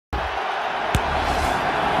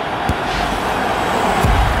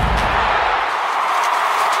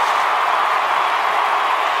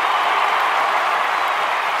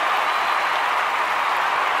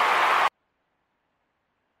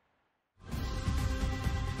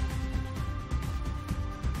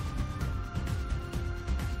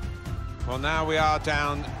Well, now we are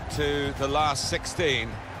down to the last 16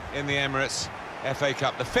 in the Emirates FA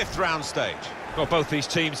Cup, the 5th round stage. Well, both these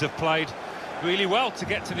teams have played really well to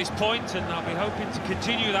get to this point, and I'll be hoping to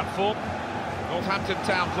continue that form. Northampton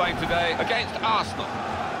Town playing today against Arsenal.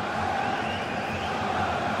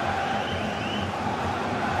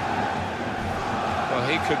 Well,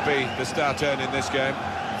 he could be the star turn in this game.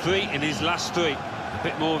 3 in his last 3. A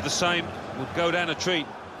bit more of the same would go down a treat.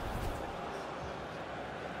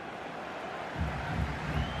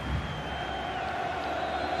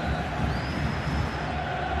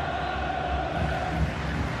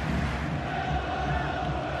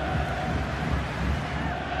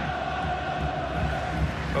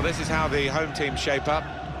 Well, this is how the home team shape up.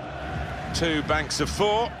 2 banks of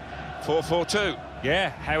 4, 4-4-2. Yeah,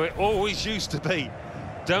 how it always used to be.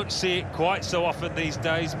 Don't see it quite so often these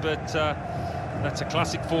days, but that's a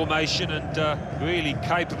classic formation and really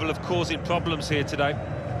capable of causing problems here today.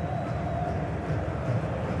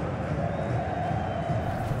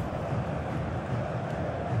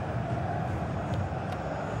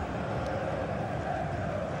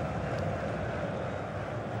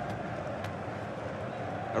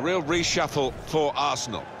 A real reshuffle for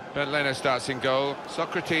Arsenal. Bernd Leno starts in goal.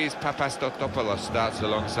 Socrates Papastotopoulos starts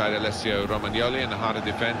alongside Alessio Romagnoli in the heart of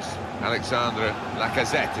defence. Alexandre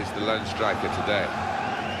Lacazette is the lone striker today.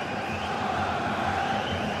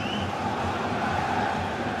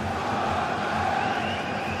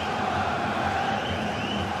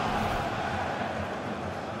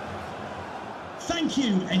 Thank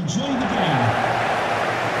you. Enjoy the game.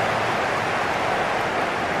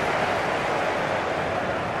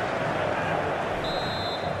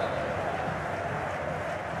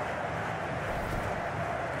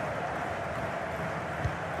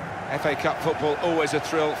 FA Cup football, always a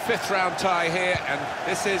thrill. 5th round tie here, and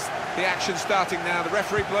this is the action starting now. The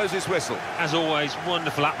referee blows his whistle. As always,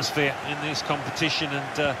 wonderful atmosphere in this competition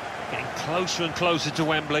and getting closer and closer to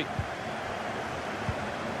Wembley.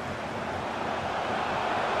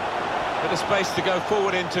 Bit of space to go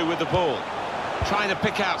forward into with the ball. Trying to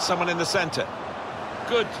pick out someone in the centre.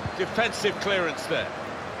 Good defensive clearance there.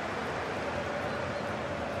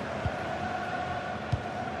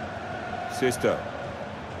 Sisto.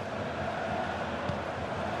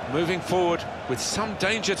 Moving forward with some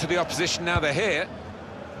danger to the opposition now they're here.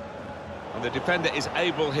 And the defender is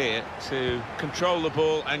able here to control the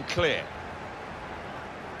ball and clear.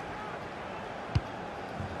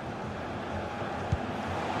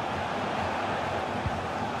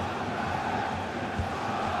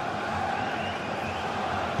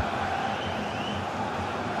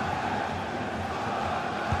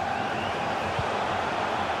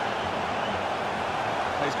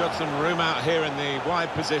 He's got some room out here in the wide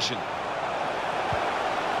position.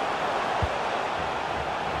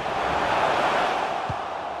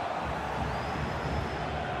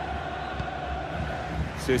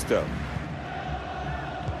 Sisto.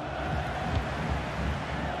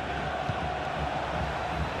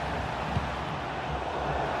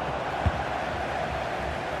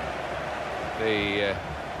 The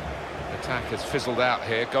attack has fizzled out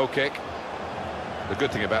here. Goal kick. The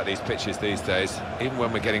good thing about these pitches these days, even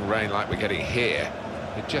when we're getting rain like we're getting here,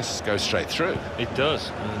 it just goes straight through. It does,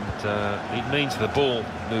 and it means the ball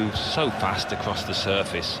moves so fast across the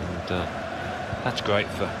surface, and that's great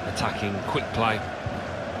for attacking quick play.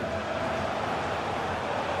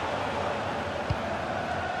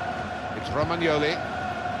 It's Romagnoli.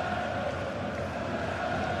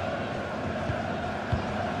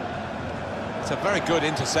 It's a very good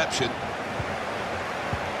interception.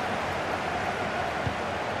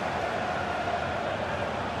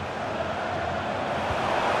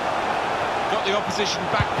 The opposition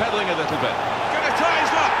backpedaling a little bit. Gonna tie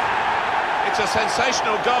his luck. It's a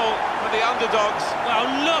sensational goal for the underdogs. Well,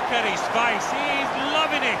 look at his face. He's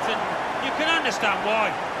loving it, and you can understand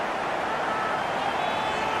why.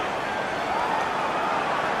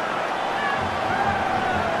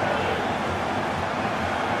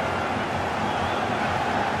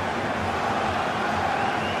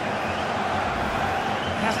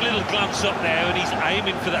 He has a little glance up there, and he's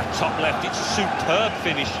aiming for that top left. It's a superb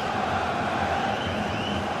finish.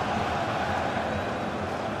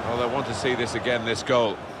 Well, they want to see this again, this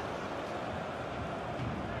goal.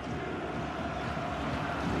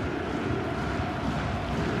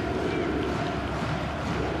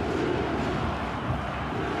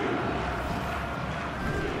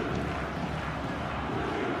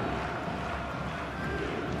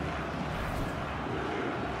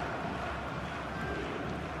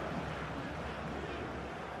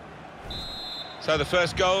 So the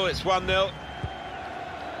first goal, it's 1-0.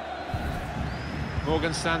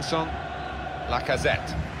 Morgan Sanson,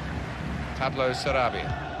 Lacazette. Pablo Sarabia.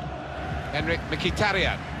 Henrik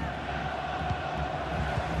Mkhitaryan.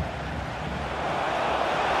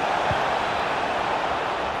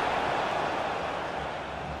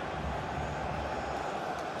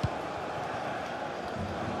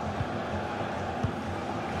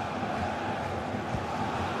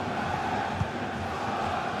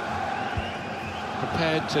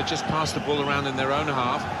 Prepared to just pass the ball around in their own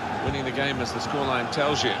half, winning the game as the scoreline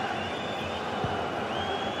tells you.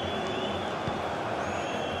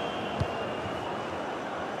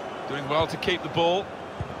 Doing well to keep the ball.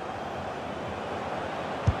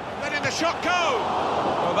 Letting the shot go!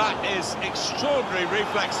 Well, that is extraordinary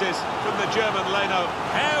reflexes from the German Leno.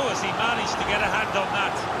 How has he managed to get a hand on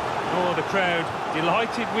that? Oh, the crowd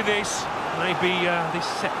delighted with this. Maybe this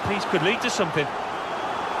set piece could lead to something.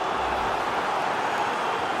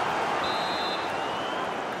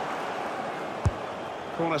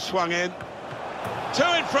 Corner swung in. Two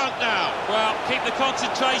in front now. Well, keep the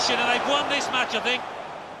concentration, and they've won this match, I think.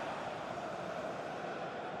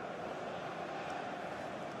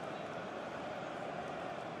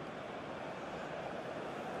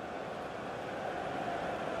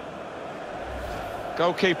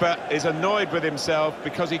 Goalkeeper is annoyed with himself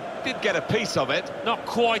because he did get a piece of it. Not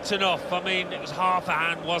quite enough. I mean, it was half a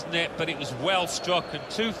hand, wasn't it? But it was well struck and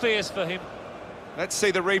too fierce for him. Let's see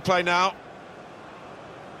the replay now.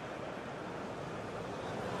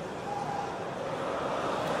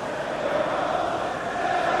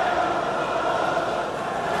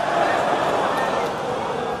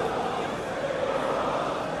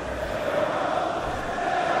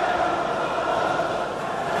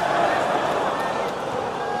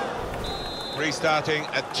 Restarting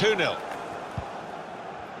at 2-0.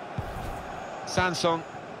 Sanson,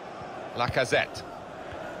 Lacazette,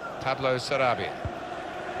 Pablo Sarabia.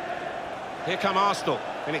 Here come Arsenal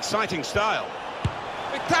in exciting style.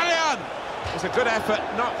 Mkhitaryan! It's a good effort,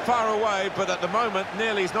 not far away, but at the moment,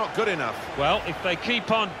 nearly is not good enough. Well, if they keep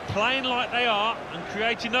on playing like they are and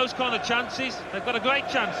creating those kind of chances, they've got a great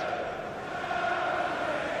chance.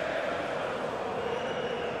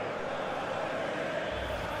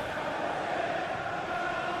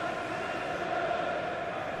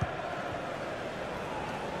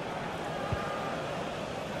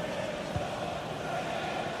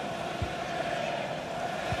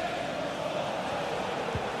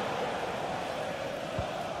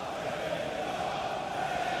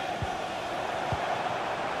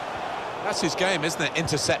 That's his game, isn't it?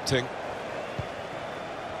 Intercepting.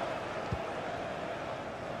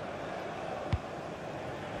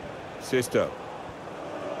 Sisto.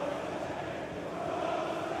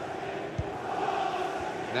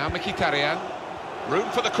 Now Mkhitaryan. Room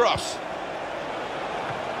for the cross.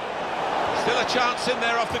 Still a chance in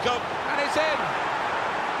there off the goal. And it's in!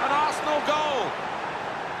 An Arsenal goal!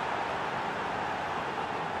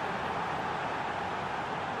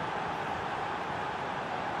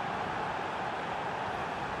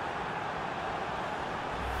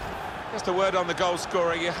 Just a word on the goal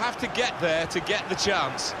scorer, you have to get there to get the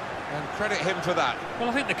chance, and credit him for that. Well,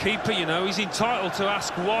 I think the keeper, you know, he's entitled to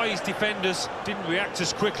ask why his defenders didn't react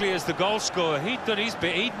as quickly as the goal scorer. He'd done his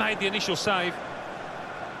bit, he'd made the initial save.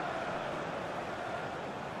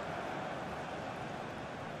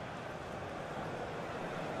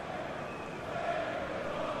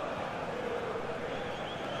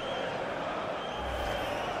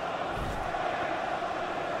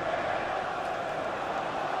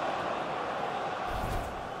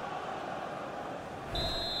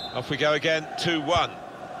 Off we go again, 2-1.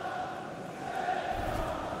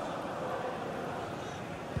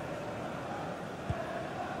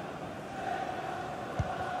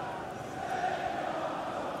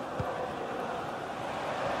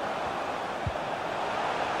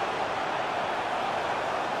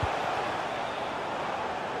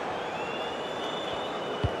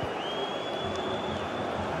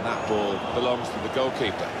 And that ball belongs to the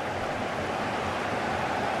goalkeeper.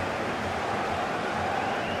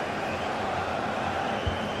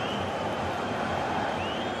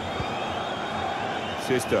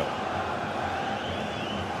 Sisto.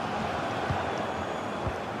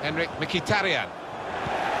 Henrik Mkhitaryan.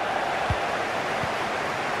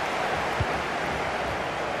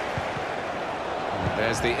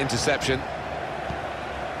 There's the interception.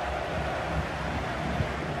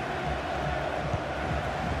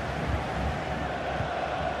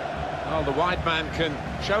 Oh, the wide man can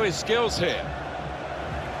show his skills here.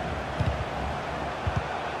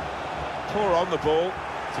 Poor on the ball.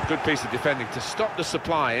 It's a good piece of defending to stop the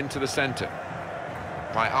supply into the centre.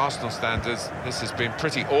 By Arsenal standards, this has been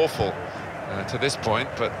pretty awful to this point,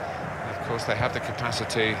 but of course they have the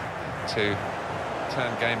capacity to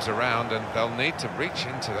turn games around, and they'll need to reach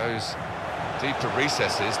into those deeper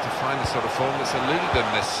recesses to find the sort of form that's eluded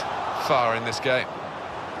them this far in this game.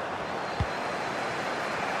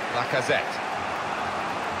 Lacazette.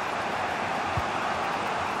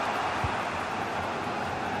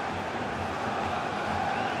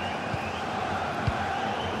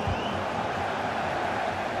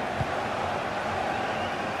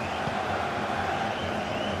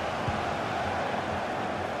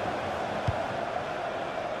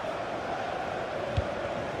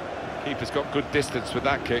 Keeper's got good distance with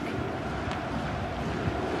that kick.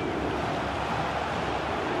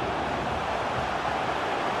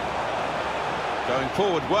 Going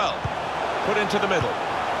forward well. Put into the middle.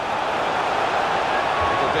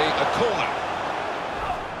 It'll be a corner.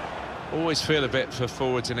 Always feel a bit for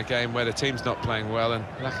forwards in a game where the team's not playing well, and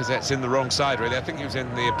Lacazette's in the wrong side, really. I think he was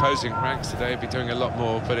in the opposing ranks today, he'd be doing a lot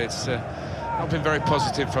more, but it's not been very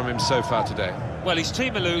positive from him so far today. Well, his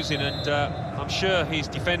team are losing, and I'm sure his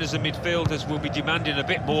defenders and midfielders will be demanding a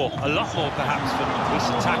bit more, a lot more perhaps, from this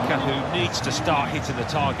attacker who needs to start hitting the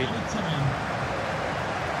target.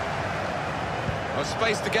 Well,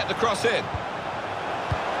 space to get the cross in.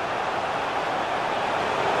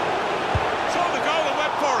 Saw the goal and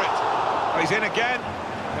went for it. Oh, he's in again,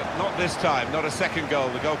 but not this time, not a second goal.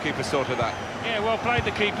 The goalkeeper sorted that. Yeah, well played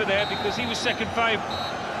the keeper there, because he was second favourite.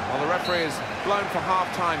 Well, the referee has blown for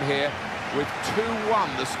half-time here, with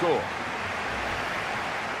 2-1 the score.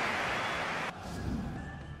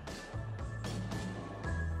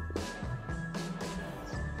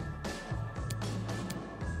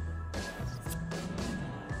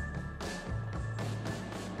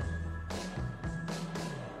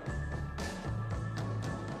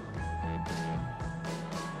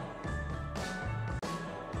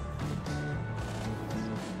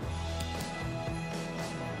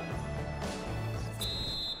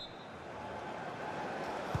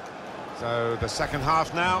 So the second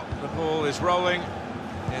half now, the ball is rolling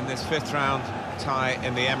in this fifth round tie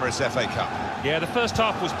in the Emirates FA Cup. Yeah, the first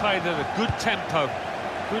half was played at a good tempo,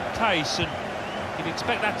 good pace, and you'd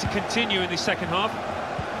expect that to continue in the second half.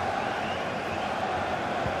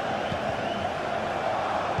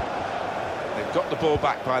 They've got the ball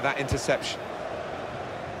back by that interception.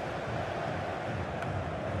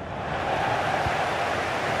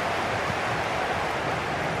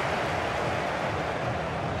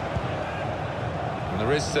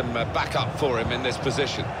 There is some backup for him in this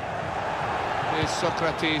position. Here's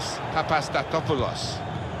Socrates Papastatopoulos.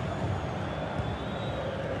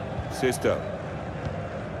 Sisto.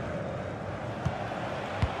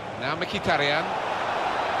 Now Mkhitaryan.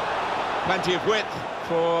 Plenty of width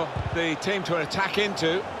for the team to attack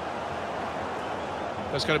into.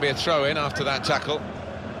 There's going to be a throw-in after that tackle.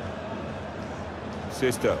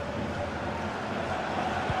 Sisto.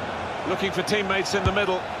 Looking for teammates in the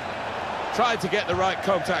middle. Tried to get the right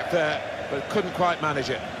contact there, but couldn't quite manage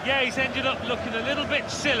it. Yeah, he's ended up looking a little bit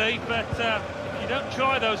silly, but if you don't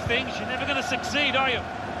try those things, you're never going to succeed, are you?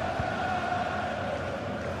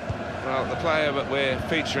 Well, the player that we're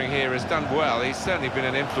featuring here has done well. He's certainly been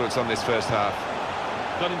an influence on this first half.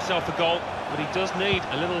 Got himself a goal, but he does need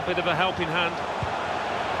a little bit of a helping hand.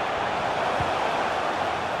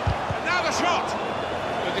 And now the shot!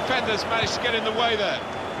 The defenders managed to get in the way there.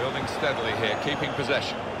 Building steadily here, keeping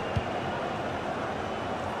possession.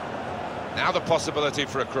 Now the possibility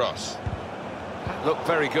for a cross. That looked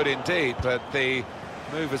very good indeed, but the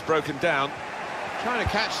move has broken down. Trying to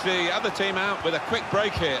catch the other team out with a quick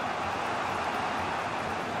break here.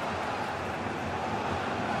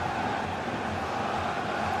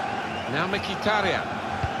 Now Mkhitaryan.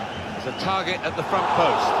 There's a target at the front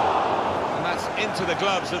post. And that's into the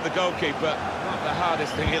gloves of the goalkeeper. Not the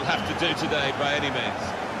hardest thing he'll have to do today by any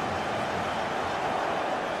means.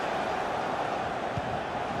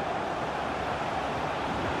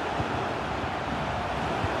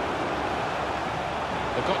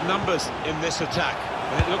 They've got numbers in this attack,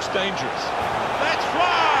 and it looks dangerous. Let's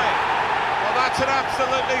fly! Well, that's an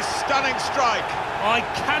absolutely stunning strike. I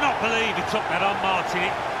cannot believe he took that on, Martin.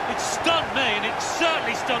 It stunned me, and it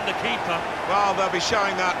certainly stunned the keeper. Well, they'll be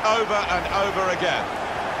showing that over and over again.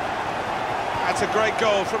 That's a great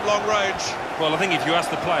goal from long range. Well, I think if you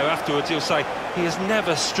ask the player afterwards, he'll say he has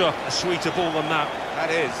never struck a sweeter ball than that.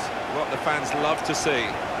 That is what the fans love to see,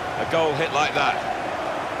 a goal hit like that.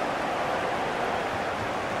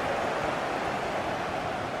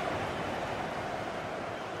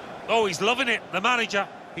 Oh, he's loving it, the manager.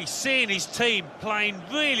 He's seeing his team playing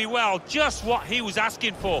really well, just what he was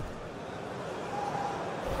asking for.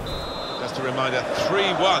 Just a reminder,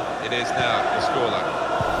 3-1 it is now, the scoreline.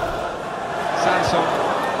 Sanson.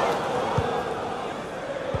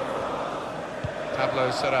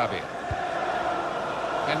 Sarabia.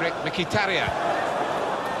 Henrik Mkhitaryan.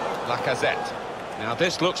 Lacazette. Now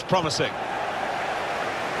this looks promising.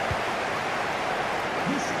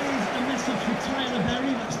 This is a message for Tyler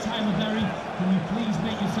Berry. That's Tyler Berry. Can you please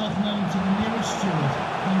make yourself known to the nearest steward?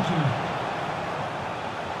 Thank you.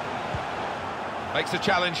 Makes a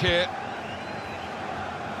challenge here.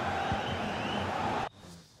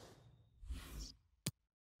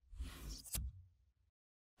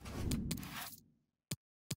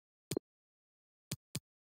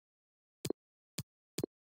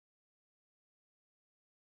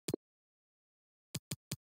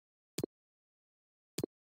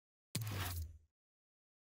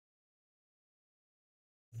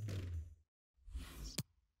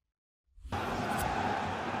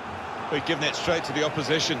 We've given it straight to the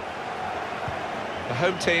opposition. The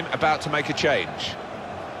home team about to make a change.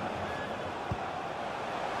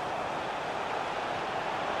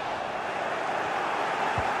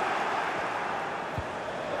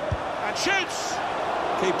 And shoots!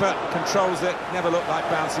 Keeper controls it, never looked like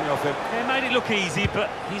bouncing off him. It made it look easy, but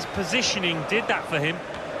his positioning did that for him.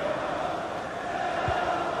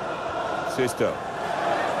 Sisto.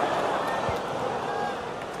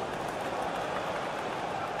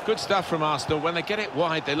 Good stuff from Arsenal. When they get it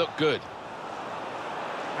wide, they look good.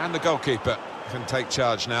 And the goalkeeper can take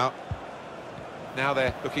charge now. Now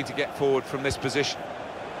they're looking to get forward from this position.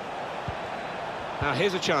 Now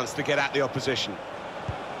here's a chance to get at the opposition.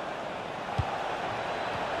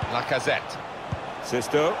 Lacazette.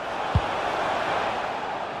 Sisto.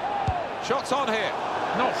 Shots on here.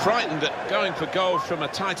 Not frightened at going for goal from a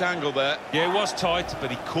tight angle there. Yeah, it was tight, but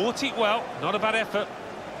he caught it well. Not a bad effort.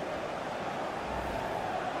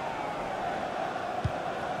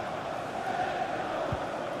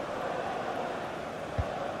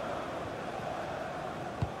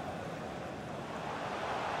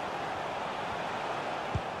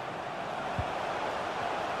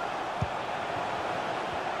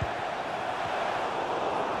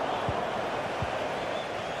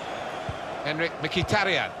 Henrik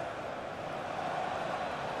Mkhitaryan.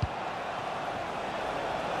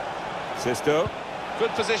 Sisto. Good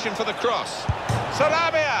position for the cross.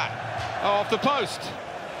 Sarabia! Oh, off the post.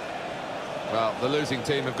 Well, the losing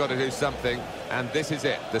team have got to do something, and this is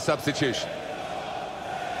it, the substitution.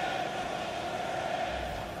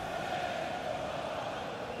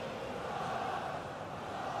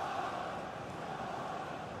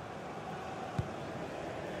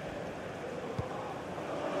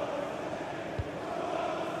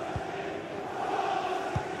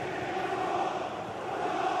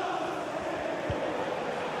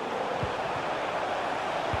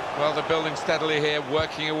 Well, they're building steadily here,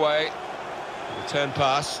 working away. Return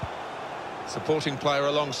pass. Supporting player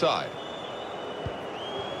alongside.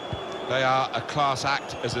 They are a class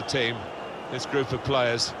act as a team, this group of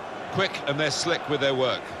players. Quick and they're slick with their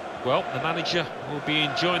work. Well, the manager will be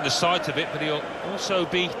enjoying the sight of it, but he'll also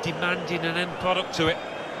be demanding an end product to it.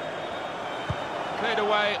 Cleared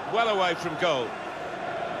away, well away from goal.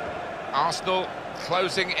 Arsenal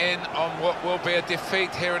closing in on what will be a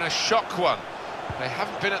defeat here, and a shock one. They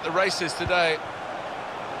haven't been at the races today.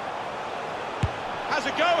 Has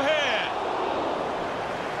a go here.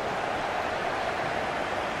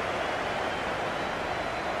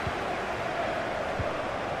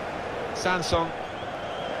 Sanson.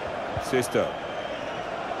 Sisto.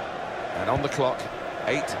 And on the clock,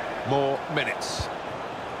 8 more minutes.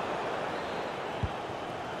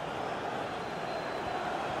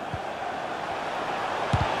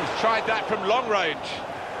 He's tried that from long range.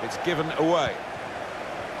 It's given away.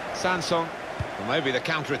 Sanson. Well, maybe the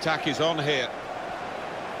counter-attack is on here.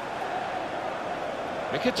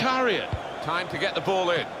 Mkhitaryan. Time to get the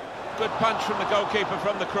ball in. Good punch from the goalkeeper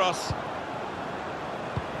from the cross.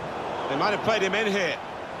 They might have played him in here.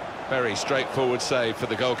 Very straightforward save for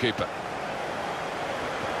the goalkeeper.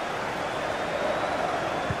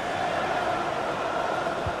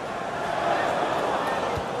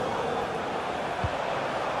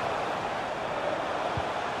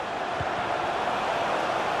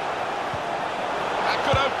 That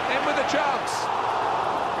could open in with a chance.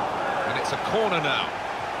 And it's a corner now.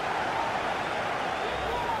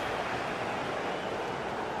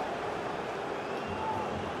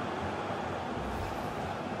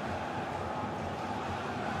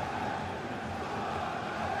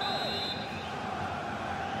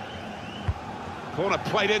 Corner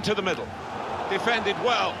played into the middle. Defended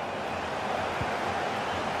well.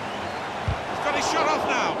 He's got his shot off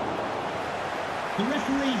now. The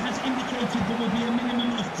referee has indicated there will be a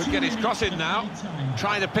minimum of 2 Could get his minutes cross in of now. playtime.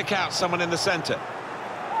 Trying to pick out someone in the centre.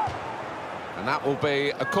 And that will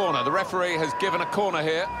be a corner. The referee has given a corner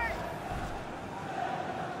here.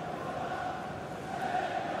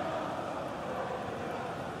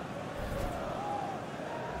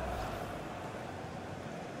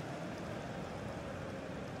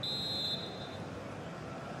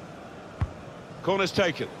 Corner's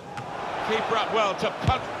taken. Keeper up well to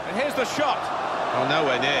punt. And here's the shot. Oh,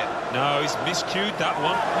 nowhere near. No, he's miscued that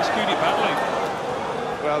one. Miscued it badly.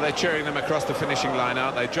 Well, they're cheering them across the finishing line,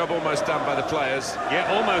 aren't they? Job almost done by the players.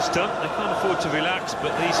 Yeah, almost done. They can't afford to relax,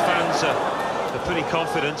 but these fans are pretty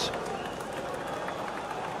confident.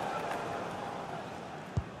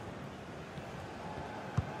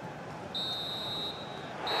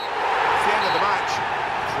 It's the end of the match.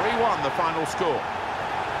 3-1 the final score.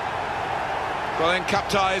 Well, in cup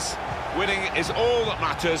ties, winning is all that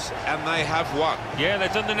matters, and they have won. Yeah,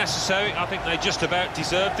 they've done the necessary. I think they just about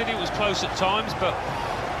deserved it. It was close at times, but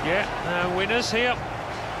yeah, winners here.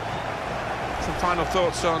 Some final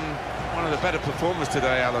thoughts on one of the better performers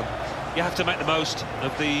today, Alan. You have to make the most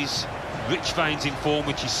of these rich veins in form,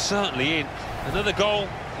 which he's certainly in. Another goal,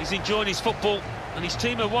 he's enjoying his football, and his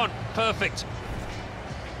team have won. Perfect.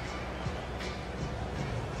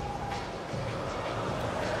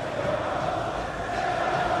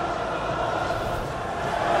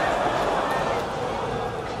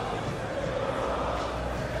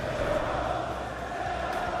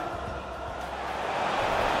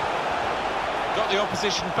 Got the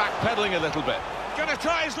opposition backpedaling a little bit. Gonna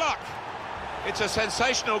try his luck. It's a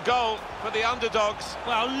sensational goal for the underdogs.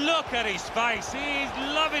 Well, look at his face. He's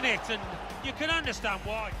loving it, and you can understand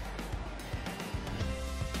why.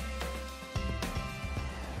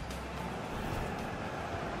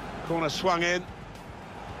 Corner swung in.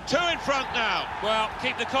 Two in front now. Well,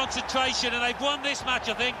 keep the concentration, and they've won this match,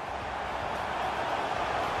 I think.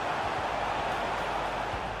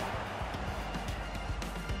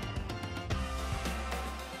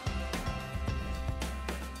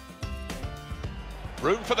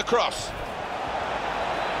 Room for the cross.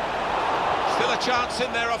 Still a chance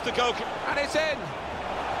in there off the goalkeeper. And it's in.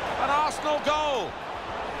 An Arsenal goal.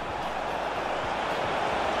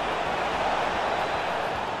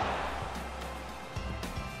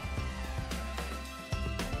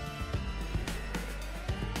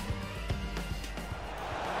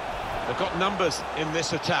 They've got numbers in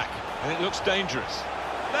this attack, and it looks dangerous.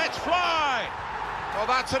 Let's fly! Well,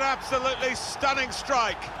 that's an absolutely stunning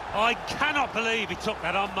strike. I cannot believe he took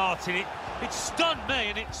that on, Martin. It stunned me,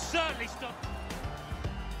 and it certainly stunned...